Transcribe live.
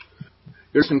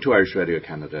You're listening to Irish Radio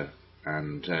Canada,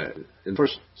 and in the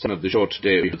first segment of the show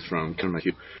today, we heard from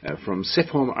from Safe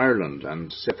Home Ireland,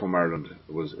 and Safe Home Ireland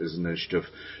is an initiative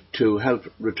to help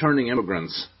returning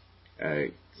immigrants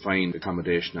find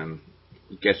accommodation and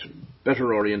get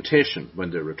better orientation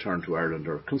when they return to Ireland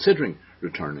or considering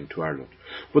returning to Ireland.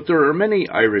 But there are many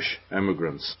Irish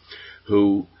immigrants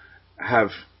who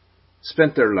have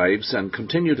spent their lives and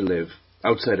continue to live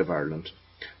outside of Ireland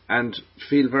and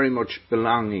feel very much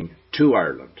belonging to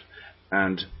Ireland.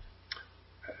 And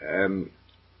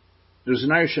there's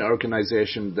an Irish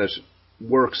organisation that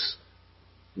works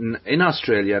in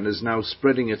Australia and is now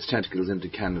spreading its tentacles into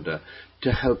Canada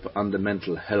to help on the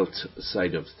mental health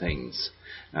side of things,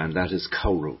 and that is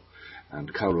Cowro.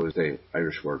 And Cowro is the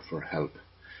Irish word for help.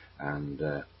 And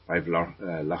I've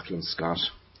Lochlann Scott,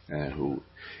 who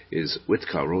is with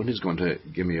Cowro, and he's going to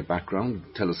give me a background,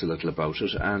 tell us a little about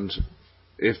it, and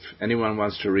if anyone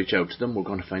wants to reach out to them, we're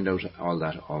going to find out all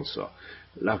that also.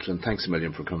 Lochlann, thanks a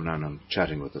million for coming on and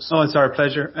chatting with us. Oh, it's our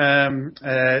pleasure.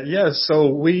 So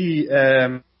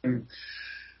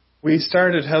we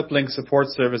started Helplink Support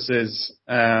Services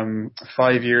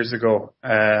 5 years ago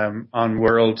on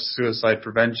World Suicide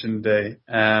Prevention Day,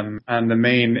 and the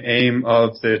main aim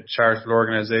of the charitable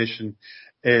organisation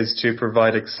is to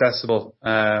provide accessible,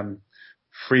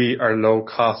 free or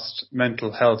low-cost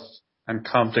mental health and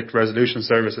conflict resolution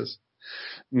services.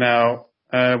 Now,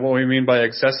 what we mean by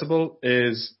accessible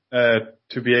is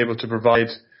to be able to provide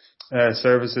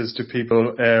services to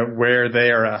people where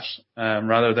they are at,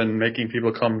 rather than making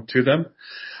people come to them.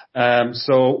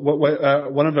 So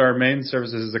one of our main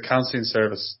services is a counselling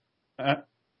service,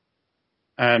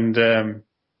 and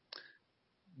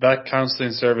that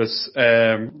counselling service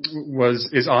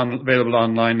is available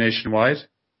online nationwide.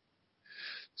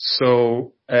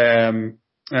 So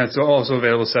it's also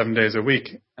available 7 days a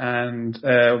week. And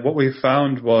what we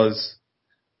found was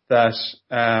that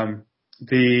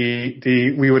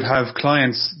we would have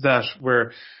clients that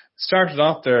were started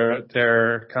off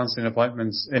their counselling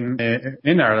appointments in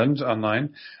Ireland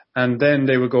online, and then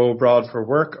they would go abroad for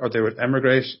work, or they would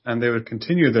emigrate, and they would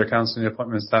continue their counselling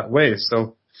appointments that way.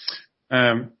 So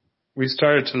we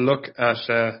started to look at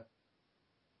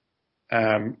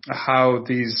how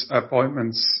these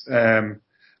appointments,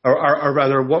 or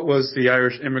rather, what was the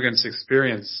Irish immigrants'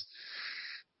 experience,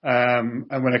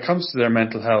 and when it comes to their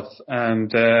mental health.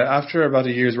 And after about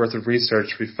a year's worth of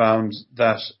research, we found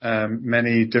that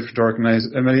many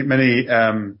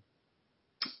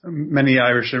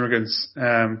Irish immigrants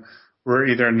were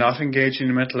either not engaging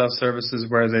in mental health services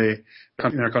where they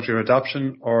in their country of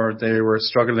adoption, or they were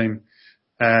struggling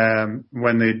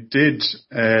when they did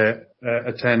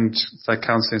attend like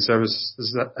counselling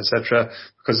services, etc.,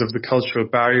 because of the cultural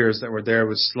barriers that were there,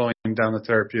 was slowing down the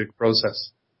therapeutic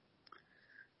process.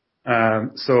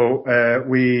 So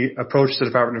we approached the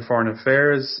Department of Foreign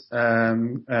Affairs,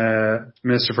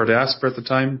 Minister for Diaspora at the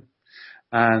time,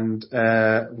 and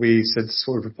we said this is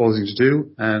what we're proposing to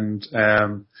do, and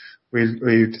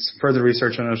we did some further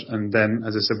research on it, and then,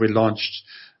 as I said, we launched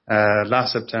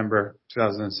last September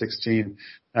 2016,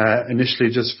 initially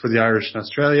just for the Irish in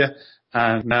Australia,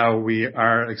 and now we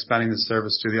are expanding the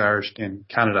service to the Irish in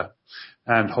Canada,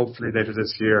 and hopefully later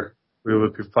this year we will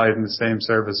be providing the same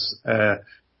service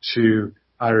to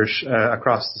Irish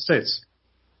across the States.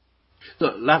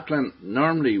 So, Lochlann,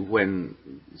 normally when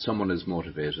someone is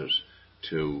motivated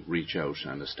to reach out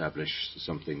and establish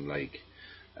something like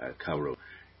Cowro,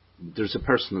 there's a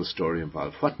personal story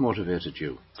involved. What motivated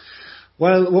you?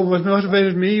 Well, what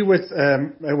motivated me with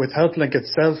Helplink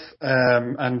itself,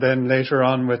 and then later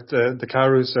on with the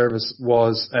Cowro service,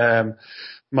 was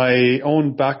my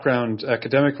own background,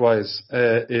 academic-wise,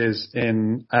 is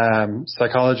in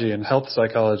psychology and health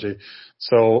psychology.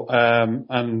 So,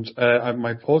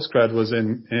 my postgrad was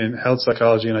in health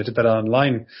psychology, and I did that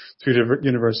online through the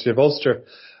University of Ulster.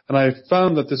 And I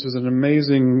found that this was an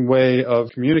amazing way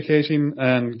of communicating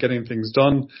and getting things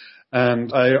done.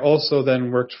 And I also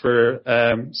then worked for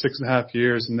 6.5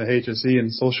 years in the HSE in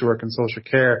social work and social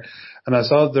care. And I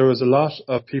saw there was a lot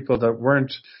of people that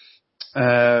weren't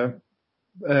able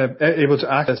to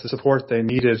access the support they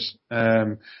needed,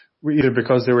 either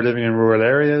because they were living in rural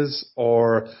areas,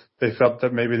 or they felt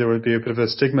that maybe there would be a bit of a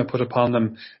stigma put upon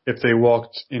them if they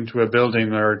walked into a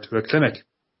building or to a clinic.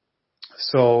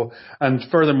 So, and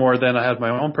furthermore, then I had my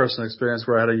own personal experience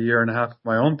where I had a year and a half of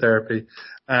my own therapy,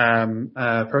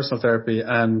 personal therapy,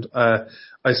 and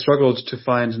I struggled to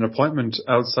find an appointment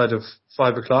outside of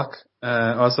 5 o'clock,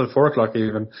 outside of 4 o'clock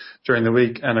even during the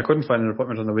week, and I couldn't find an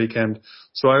appointment on the weekend.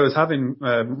 So I was having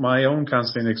my own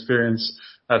counselling experience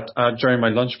during my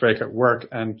lunch break at work,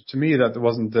 and to me that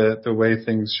wasn't the way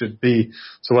things should be.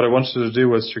 So what I wanted to do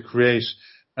was to create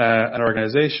an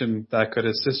organisation that could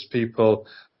assist people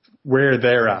where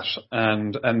they're at,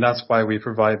 and that's why we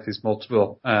provide these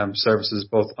multiple services,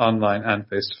 both online and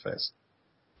face to face.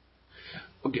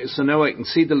 Okay, so now I can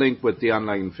see the link with the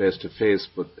online face to face,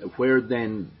 but where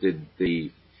then did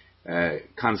the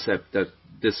concept that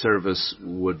this service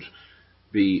would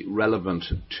be relevant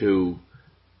to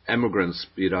immigrants,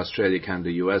 be it Australia, Canada,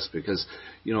 US? Because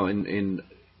in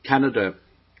Canada,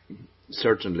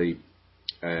 certainly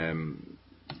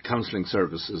counselling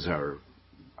services are,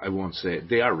 I won't say,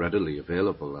 they are readily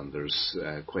available, and there's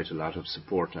quite a lot of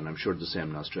support, and I'm sure the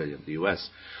same in Australia and the US.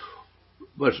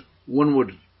 But one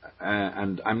would,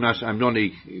 and I'm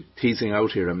only teasing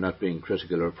out here, I'm not being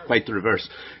critical, or quite the reverse.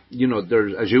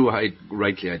 There's, as you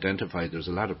rightly identified, there's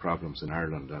a lot of problems in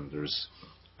Ireland, and there's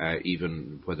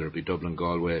even, whether it be Dublin,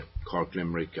 Galway, Cork,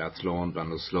 Limerick, Athlone,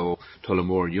 Ballinasloe,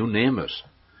 Tullamore, you name it,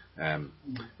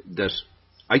 that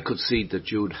I could see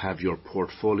that you'd have your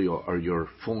portfolio or your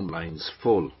phone lines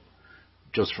full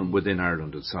just from within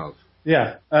Ireland itself.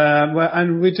 Yeah, well,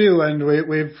 and we do, and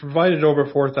we've provided over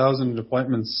 4,000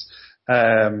 appointments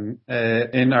in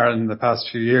Ireland in the past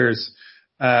few years,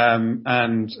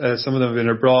 and some of them have been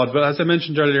abroad. But as I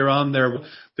mentioned earlier on,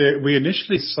 we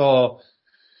initially saw,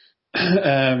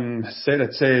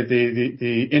 let's say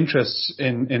the interest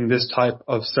in this type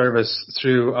of service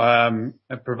through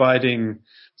providing.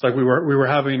 It's like we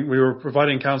were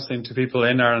providing counselling to people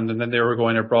in Ireland, and then they were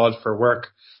going abroad for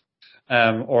work,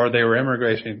 or they were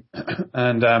immigrating,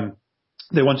 and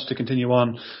they wanted to continue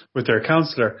on with their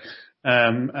counsellor.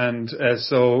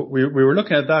 So we were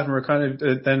looking at that, and we're kind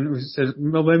of, then we said,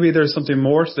 well, maybe there's something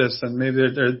more to this, and maybe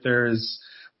there's,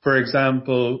 for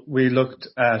example, we looked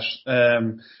at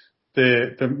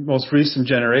the most recent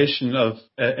generation of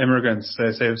immigrants,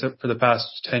 say for the past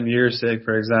 10 years, say,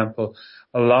 for example.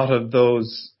 A lot of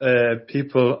those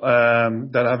people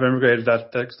that have immigrated,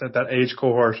 that age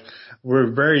cohort,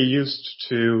 were very used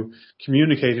to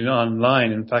communicating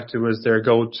online. In fact, it was their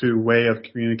go-to way of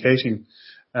communicating,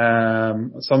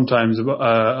 sometimes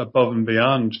above and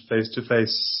beyond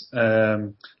face-to-face,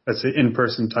 let's say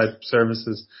in-person type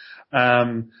services.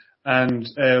 And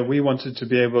we wanted to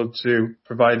be able to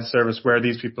provide a service where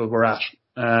these people were at.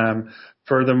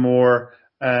 Furthermore,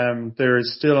 there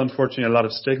is still, unfortunately, a lot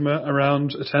of stigma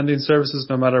around attending services,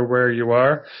 no matter where you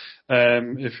are.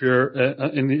 If you're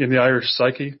in the Irish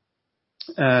psyche,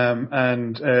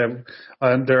 and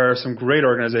there are some great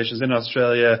organisations in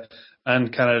Australia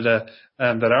and Canada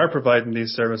that are providing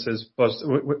these services. But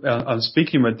on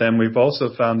speaking with them, we've also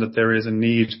found that there is a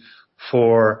need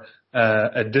for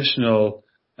additional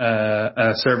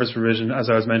service provision, as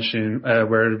I was mentioning,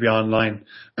 where it would be online,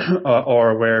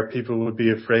 or where people would be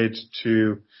afraid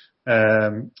to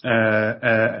enter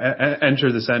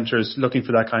the centres looking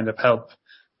for that kind of help,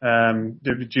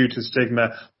 due to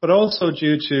stigma, but also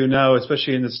due to now,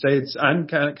 especially in the States and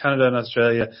Canada and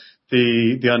Australia,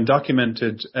 the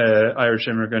undocumented Irish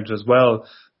immigrant as well.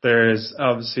 There's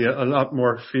obviously a lot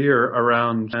more fear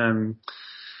around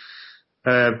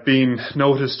being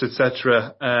noticed,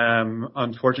 etc.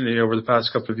 Unfortunately, over the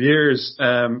past couple of years,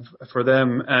 for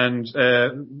them, and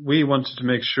we wanted to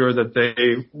make sure that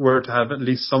they were to have at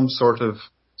least some sort of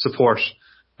support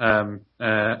that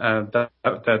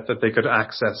they could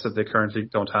access that they currently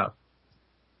don't have.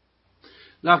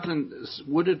 Lochlann,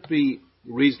 would it be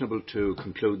reasonable to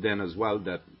conclude then as well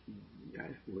that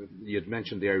you had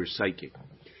mentioned the Irish psyche?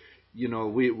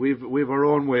 We've our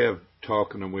own way of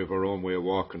talking, and we've our own way of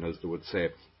walking, as they would say.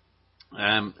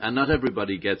 And not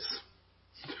everybody gets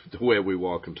the way we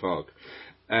walk and talk.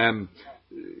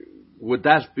 Would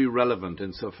that be relevant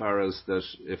insofar as that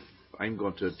if I'm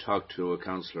going to talk to a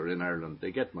counsellor in Ireland,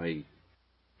 they get my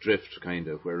drift, kind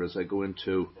of, whereas I go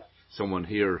into someone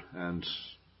here and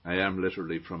I am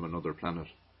literally from another planet?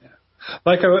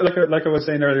 Like I was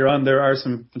saying earlier on, there are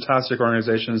some fantastic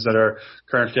organisations that are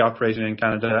currently operating in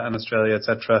Canada and Australia,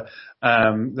 etc.,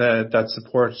 that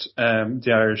support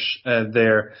the Irish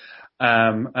there,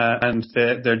 and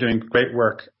they're doing great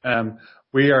work.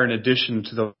 We are in addition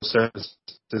to those services.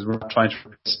 We're not trying to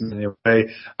replace them in any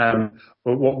way.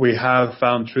 But what we have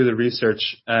found through the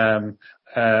research,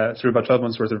 through about 12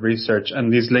 months worth of research.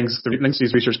 And the links to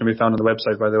these research can be found on the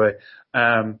website, by the way.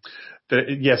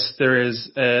 Yes, there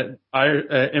is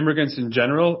immigrants in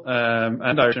general,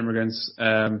 and Irish immigrants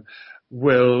are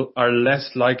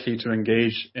less likely to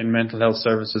engage in mental health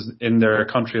services in their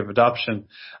country of adoption.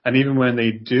 And even when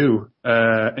they do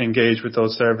engage with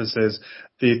those services,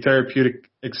 the therapeutic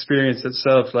experience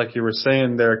itself, like you were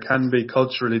saying, there can be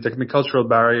cultural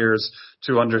barriers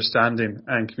to understanding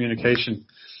and communication.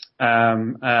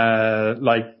 Like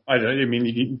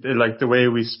the way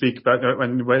we speak about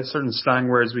when certain slang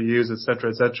words we use,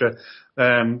 etc.,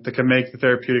 that can make the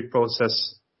therapeutic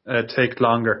process take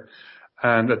longer.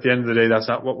 And at the end of the day, that's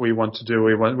not what we want to do.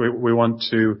 We want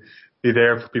to be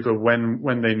there for people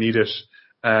when they need it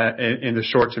in the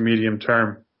short to medium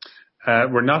term.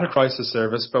 We're not a crisis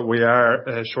service, but we are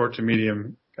a short to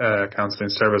medium counselling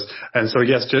service. And so,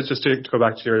 yes, just to go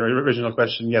back to your original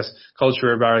question, yes,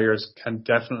 cultural barriers can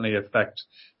definitely affect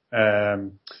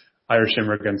Irish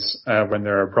immigrants when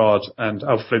they're abroad, and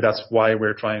hopefully that's why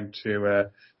we're trying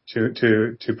to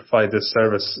provide this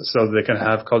service, so they can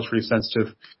have culturally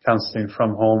sensitive counselling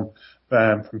from home,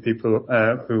 from people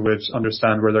who would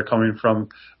understand where they're coming from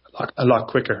a lot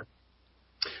quicker.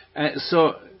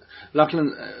 So,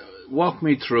 Lochlann, walk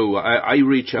me through. I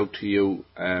reach out to you.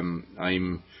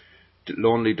 I'm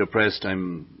lonely, depressed.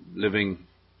 I'm living,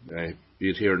 be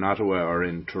it here in Ottawa or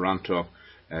in Toronto,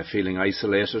 feeling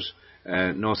isolated,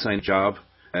 no sign of job,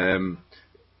 and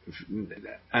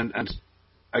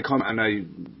I come and I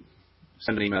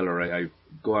send an email, or I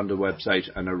go on the website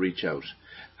and I reach out.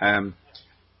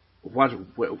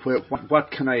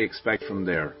 What can I expect from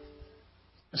there?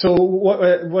 So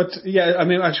yeah, I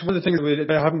mean, actually one of the things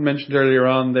that I haven't mentioned earlier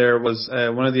on there was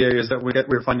one of the areas that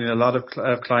we're finding a lot of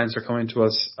clients are coming to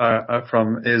us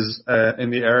from is in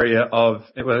the area of,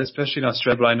 well, especially in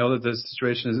Australia, but I know that the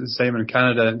situation is the same in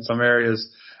Canada in some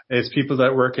areas. It's people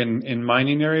that work in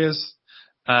mining areas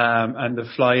and the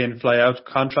fly in, fly out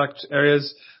contract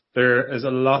areas. There is a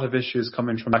lot of issues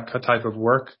coming from that type of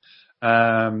work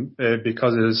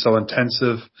because it is so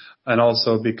intensive, and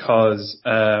also because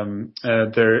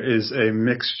there is a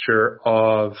mixture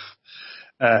of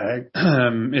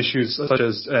issues such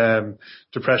as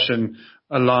depression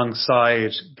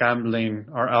alongside gambling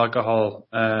or alcohol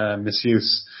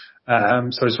misuse. So I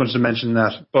just wanted to mention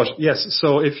that. But yes,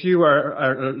 so if you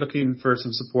are looking for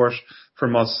some support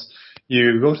from us,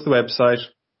 you go to the website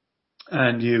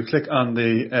and you click on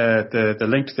the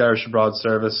link to the Irish Abroad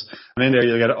service, and in there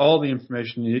you'll get all the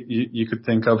information you could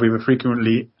think of. We have a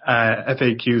frequently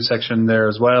FAQ section there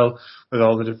as well, with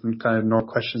all the different kind of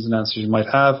questions and answers you might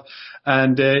have.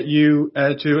 And to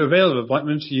avail of an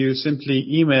appointment, you simply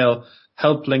email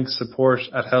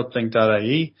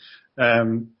helplinksupport@helplink.ie.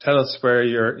 Tell us where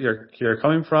you're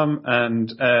coming from,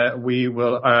 and we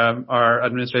will our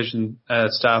administration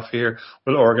staff here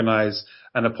will organise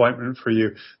an appointment for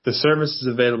you. The service is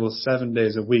available 7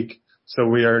 days a week, so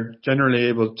we are generally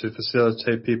able to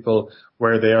facilitate people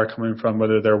where they are coming from,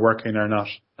 whether they're working or not.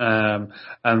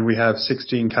 And we have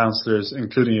 16 counsellors,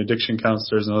 including addiction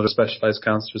counsellors and other specialised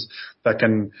counsellors that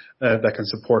can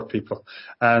support people.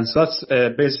 And so that's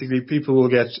basically, people will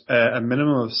get a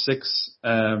minimum of 6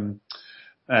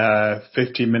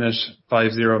 50 minutes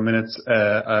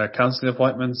counselling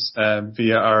appointments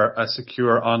via a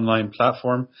secure online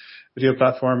video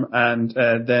platform, and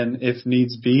then if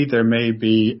needs be, there may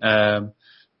be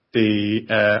the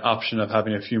option of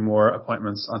having a few more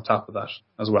appointments on top of that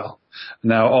as well.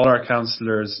 Now, all our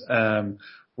counsellors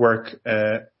work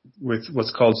with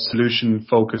what's called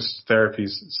solution-focused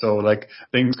therapies. So, like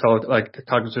things called like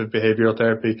cognitive behavioural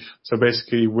therapy. So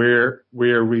basically, we're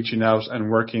reaching out and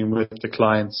working with the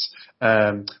clients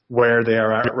where they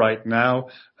are at right now,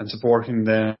 and supporting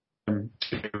them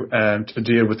to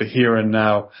deal with the here and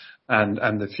now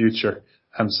and the future.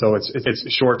 And so it's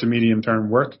short to medium term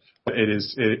work. It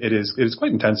is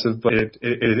quite intensive, but it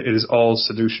is all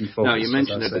solution focused. Now, you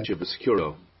mentioned that you have a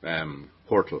secure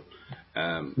portal.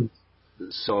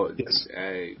 So, yes.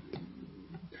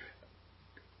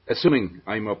 Assuming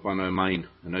I'm up on a mine,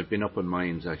 and I've been up on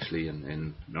mines actually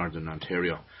in northern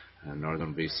Ontario and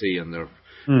northern BC, and there,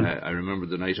 I remember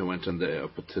the night I went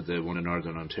up to the one in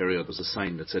northern Ontario, there was a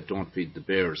sign that said "Don't feed the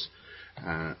bears,"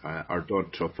 or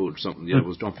 "Don't throw food," or something. Yeah, it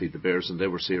was "Don't feed the bears," and they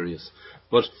were serious.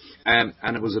 But and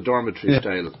it was a dormitory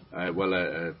style,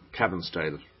 a cabin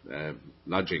style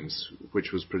lodgings,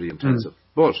 which was pretty intensive.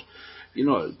 But you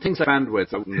know, things like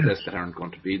bandwidth out in the desk aren't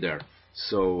going to be there.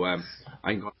 So I'm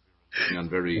going to be on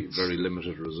very, very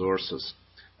limited resources.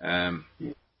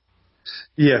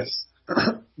 Yes.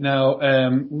 Now,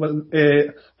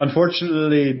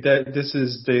 unfortunately, this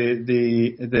is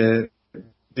the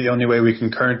the only way we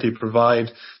can currently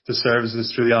provide the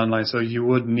services through the online. So you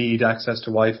would need access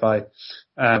to Wi-Fi.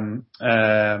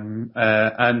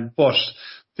 But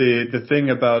the thing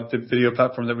about the video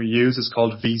platform that we use is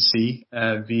called VC,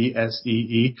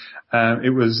 VSEE.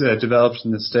 It was developed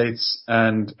in the States,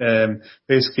 and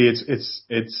basically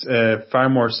it's far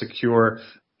more secure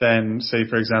than, say,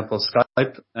 for example,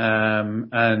 Skype.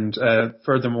 And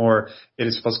furthermore, it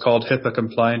is what's called HIPAA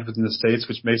compliant within the States,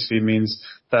 which basically means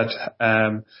that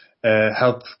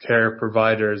healthcare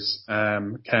providers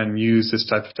can use this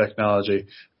type of technology,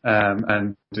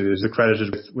 and it is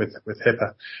accredited with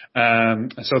HIPAA.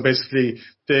 So basically,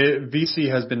 the VC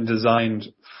has been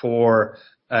designed for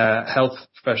health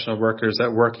professional workers that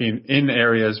are working in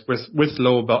areas with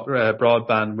low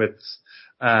broadband widths,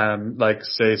 like,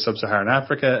 say, sub-Saharan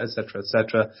Africa, et cetera,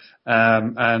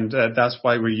 and that's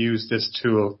why we use this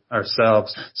tool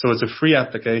ourselves. So it's a free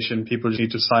application. People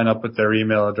need to sign up with their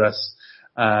email address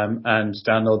and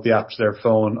download the app to their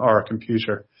phone or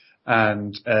computer.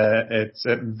 And it's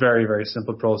a very, very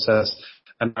simple process.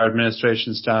 And our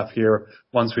administration staff here,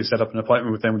 once we set up an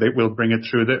appointment with them, they will bring it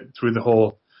through the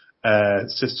whole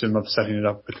system of setting it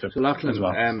up with them as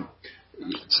well.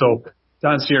 So to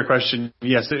answer your question,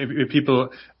 yes, if people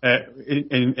will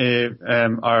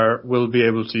be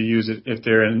able to use it if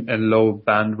they're in a low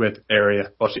bandwidth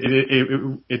area, but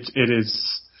it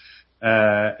is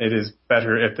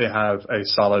better if they have a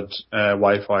solid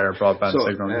Wi-Fi or broadband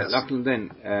signal. Lochlann, then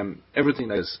everything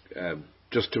that is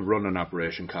just to run an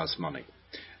operation costs money,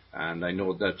 and I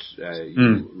know that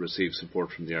you receive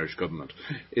support from the Irish government.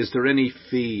 Is there any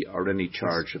fee or any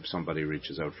charge if somebody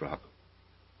reaches out for help?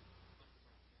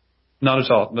 Not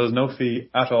at all. There's no fee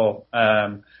at all.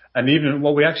 And even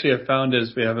what we actually have found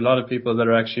is we have a lot of people that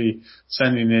are actually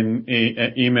sending in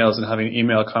emails and having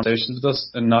email conversations with us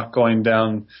and not going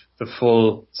down the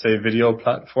full, say, video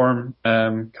platform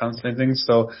counselling things.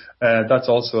 So that's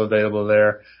also available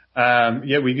there.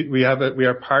 We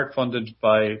are part funded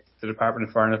by the Department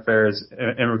of Foreign Affairs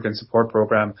Immigrant Support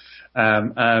Program,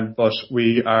 but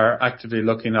we are actively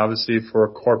looking, obviously, for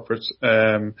corporate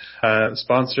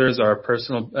sponsors or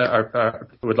personal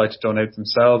who would like to donate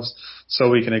themselves, so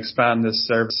we can expand this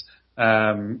service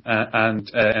and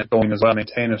going as well,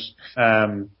 maintain it.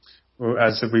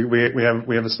 As we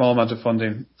have a small amount of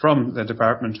funding from the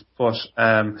department, but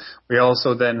we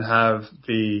also then have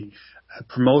the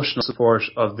promotional support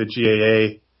of the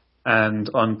GAA and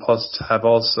Unpost have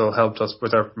also helped us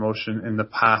with our promotion in the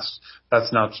past.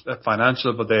 That's not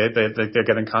financial, but they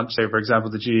get in contact. Say, for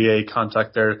example, the GAA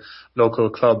contact their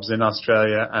local clubs in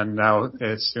Australia and now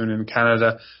soon in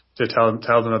Canada to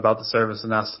tell them about the service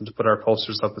and ask them to put our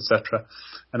posters up, etc.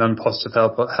 And Unpost have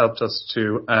helped us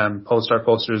to post our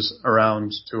posters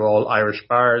around to all Irish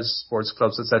bars, sports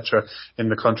clubs, etc. in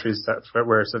the countries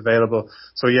where it's available.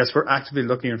 So yes, we're actively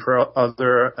looking for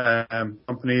other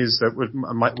companies that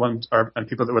might want, and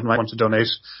people that might want to donate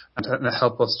and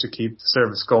help us to keep the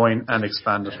service going and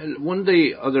expand it. One of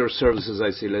the other services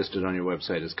I see listed on your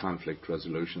website is conflict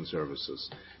resolution services.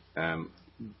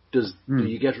 Do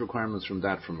you get requirements from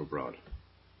that from abroad?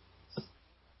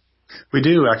 We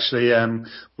do, actually.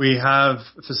 We have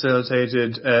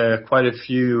facilitated quite a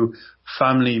few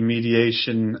family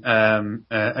mediation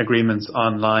agreements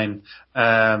online.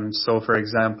 So, for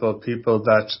example, people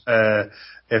that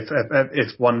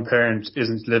if one parent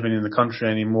isn't living in the country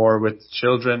anymore with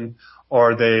children,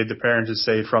 or the parent is,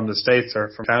 say, from the States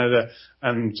or from Canada,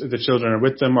 and the children are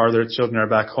with them, or their children are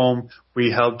back home, we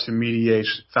help to mediate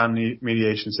family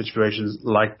mediation situations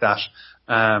like that,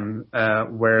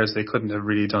 whereas they couldn't have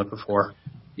really done it before.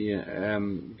 Yeah,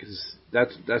 because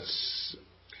that's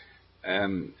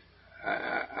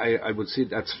I would say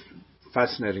that's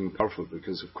fascinating and powerful,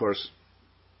 because, of course,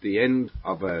 the end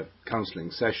of a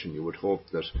counselling session, you would hope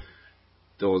that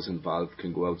those involved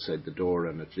can go outside the door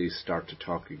and at least start to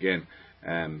talk again.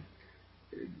 In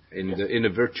a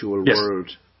virtual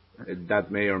world,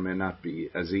 that may or may not be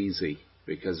as easy,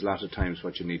 because a lot of times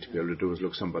what you need to be able to do is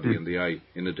look somebody in the eye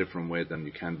in a different way than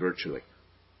you can virtually.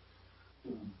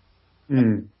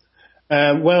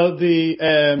 Well,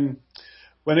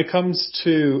 when it comes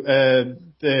to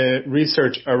the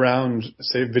research around,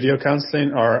 say, video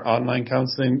counselling or online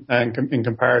counselling, and in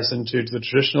comparison to the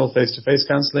traditional face-to-face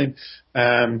counselling,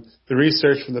 the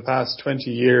research from the past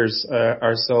 20 years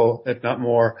or so, if not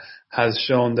more, has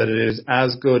shown that it is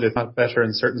as good, if not better,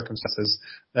 in certain circumstances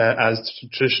as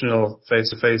traditional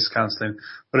face-to-face counselling.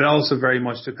 But it also very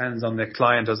much depends on the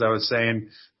client, as I was saying.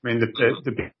 I mean, the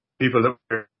people that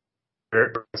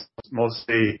we're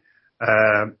mostly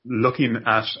looking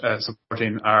at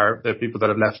supporting are the people that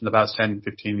have left in the past 10,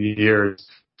 15 years,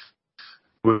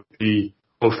 would be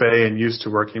au fait and used to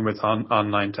working with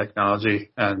online technology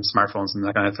and smartphones and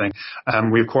that kind of thing.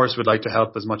 We of course would like to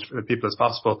help as much people as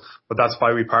possible, but that's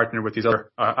why we partner with these other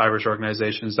Irish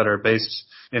organisations that are based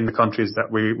in the countries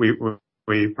that we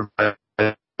provide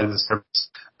the service.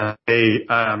 They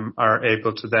are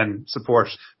able to then support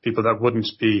people that wouldn't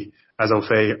be as au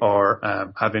fait or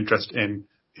have interest in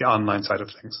the online side of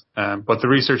things. But the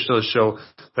research does show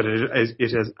that it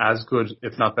is as good,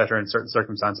 if not better, in certain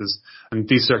circumstances. And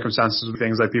these circumstances are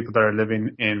things like people that are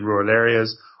living in rural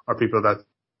areas or people that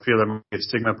feel there might be a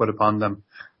stigma put upon them.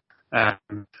 And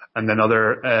then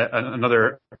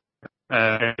another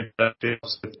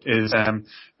is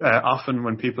often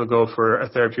when people go for a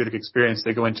therapeutic experience,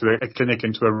 they go into a clinic,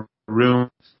 into a room,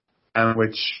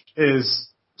 which is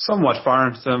somewhat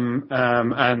foreign to them,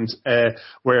 and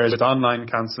whereas with online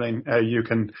counselling, you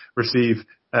can receive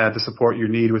the support you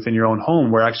need within your own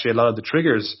home, where actually a lot of the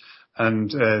triggers and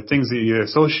things that you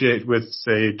associate with,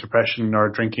 say, depression or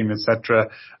drinking, etc.,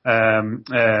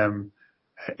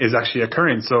 is actually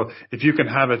occurring. So if you can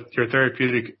have your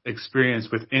therapeutic experience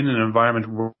within an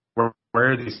environment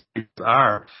where these things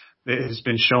are, it has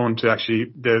been shown to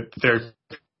actually the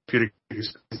therapeutic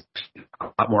experience a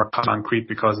lot more concrete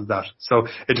because of that. So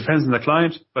it depends on the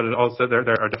client, but it also there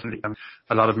are definitely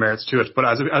a lot of merits to it. But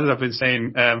as I've been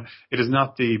saying, it is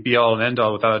not the be all and end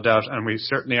all without a doubt, and we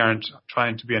certainly aren't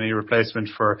trying to be any replacement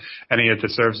for any of the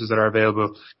services that are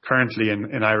available currently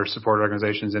in Irish support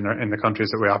organisations in the countries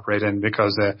that we operate in,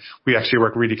 because we actually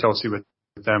work really closely with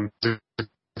them. A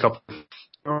couple of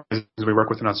organisations we work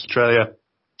with in Australia,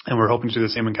 and we're hoping to do the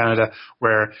same in Canada,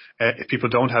 where if people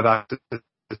don't have access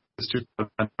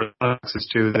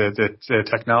to the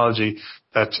technology,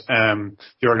 that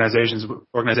the organizations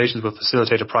will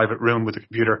facilitate a private room with a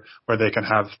computer where they can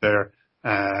have their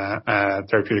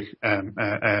therapeutic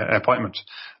appointment.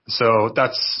 So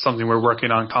that's something we're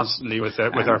working on constantly with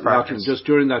our partners. Just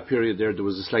during that period there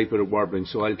was a slight bit of warbling,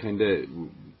 so I'll kind of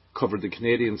cover the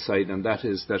Canadian side, and that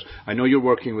is that I know you're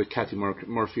working with Cathy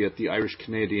Murphy at the Irish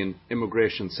Canadian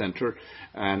Immigration Centre,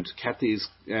 and Cathy's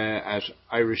at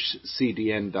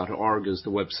irishcdn.org is the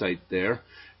website there.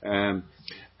 And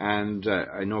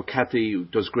I know Cathy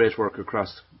does great work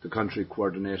across the country,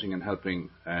 coordinating and helping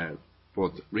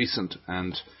both recent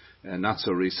and not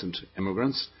so recent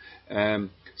immigrants.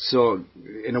 So,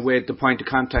 in a way, the point of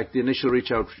contact, the initial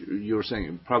reach out, you were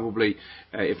saying, probably,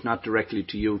 if not directly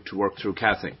to you, to work through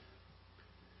Cathy.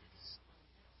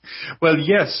 Well,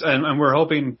 yes, and we're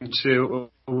hoping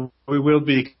we will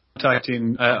be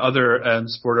contacting other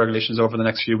support organisations over the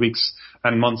next few weeks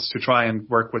and months to try and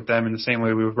work with them in the same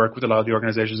way we would work with a lot of the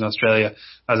organisations in Australia,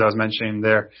 as I was mentioning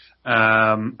there.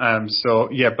 So,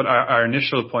 yeah, but our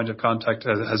initial point of contact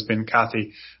has been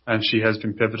Cathy, and she has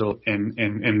been pivotal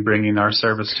in bringing our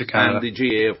service to Canada. And the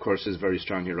GA, of course, is very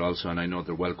strong here also, and I know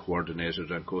they're well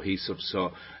coordinated and cohesive.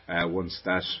 So once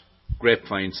that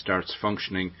grapevine starts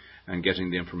functioning and getting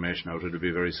the information out, it'll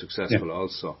be very successful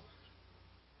also.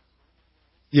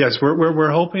 Yes,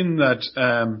 we're hoping that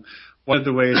one of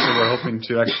the ways that we're hoping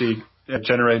to actually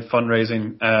generate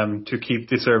fundraising to keep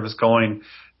the service going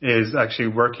is actually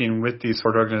working with these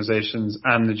sort of organisations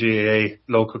and the GAA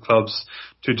local clubs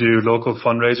to do local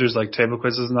fundraisers like table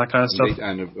quizzes and that kind of stuff.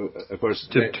 And of course,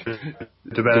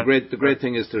 the great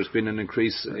thing is there's been an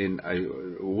increase in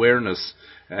awareness.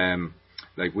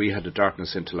 Like we had a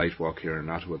Darkness into Light walk here in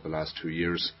Ottawa the last 2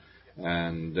 years.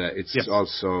 And it's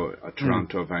also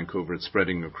Toronto, Vancouver, it's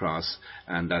spreading across,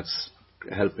 and that's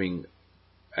helping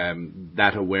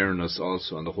that awareness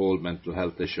also on the whole mental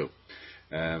health issue.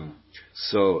 You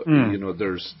know,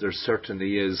 there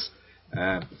certainly is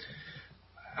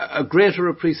a greater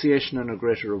appreciation and a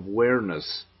greater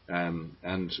awareness and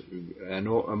a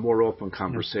more open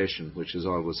conversation, which is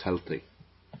always healthy.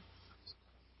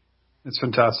 It's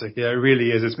fantastic. Yeah, it really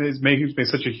is. It's making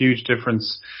such a huge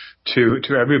difference to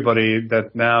everybody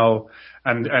that now,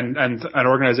 and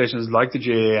organisations like the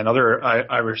GAA and other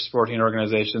Irish sporting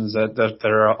organisations that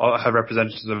have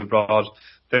representatives abroad,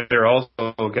 they're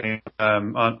also getting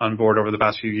on board over the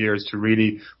past few years to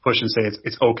really push and say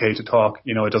it's okay to talk.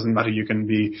 You know, it doesn't matter. You can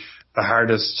be the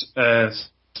hardest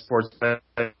sports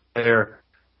player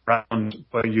around,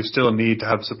 but you still need to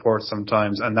have support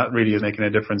sometimes, and that really is making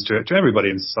a difference to everybody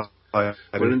in society. Well,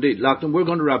 indeed, Lochlann, we're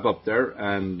going to wrap up there,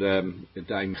 and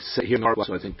I'm here in Norway,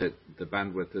 so I think that the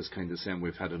bandwidth is kind of saying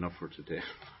we've had enough for today.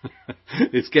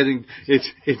 The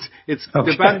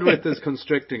bandwidth is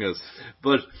constricting us.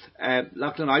 But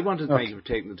Lochlann, I want to thank you for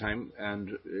taking the time,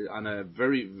 and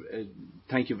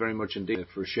thank you very much indeed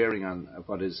for sharing on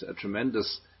what is a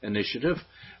tremendous initiative.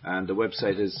 And the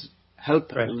website is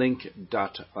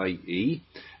helplink.ie,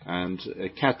 and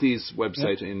Kathy's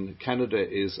website in Canada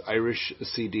is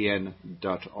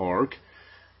irishcdn.org,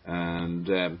 and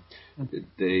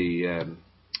the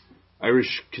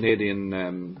Irish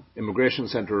Canadian Immigration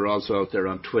Centre are also out there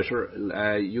on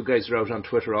Twitter. You guys are out on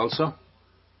Twitter also?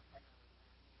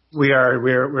 We are.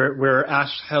 We're at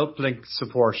Helplink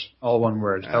Support, all one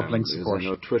word. Helplink Support. I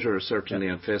know Twitter certainly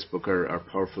and Facebook are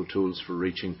powerful tools for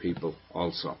reaching people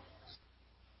also.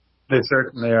 They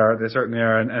certainly are.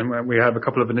 And we have a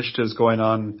couple of initiatives going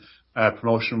on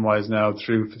promotion-wise now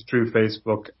through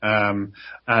Facebook, and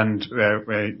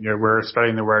we're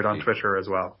spreading the word on Twitter as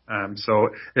well. So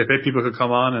if people could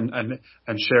come on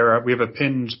and share, we have a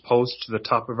pinned post to the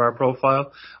top of our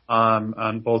profile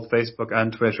on both Facebook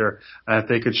and Twitter. If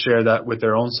they could share that with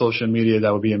their own social media,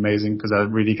 that would be amazing, because that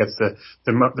really gets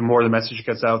the more the message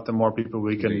gets out, the more people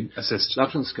we can assist.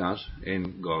 Lochlann Scott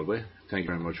in Galway, thank you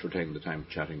very much for taking the time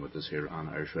chatting with us here on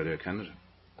Irish Radio Canada.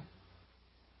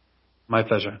 My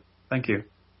pleasure. Thank you.